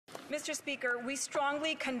Mr. Speaker, we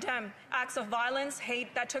strongly condemn acts of violence,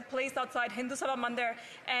 hate that took place outside Hindu Sabha Mandir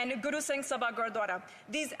and Guru Singh Sabha Gurudwara.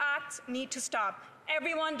 These acts need to stop.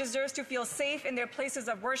 Everyone deserves to feel safe in their places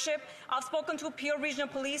of worship. I've spoken to Peel Regional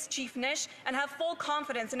Police Chief Nish and have full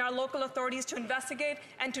confidence in our local authorities to investigate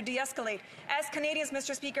and to de-escalate. As Canadians,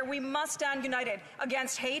 Mr. Speaker, we must stand united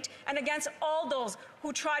against hate and against all those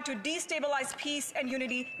who try to destabilize peace and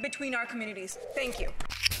unity between our communities. Thank you.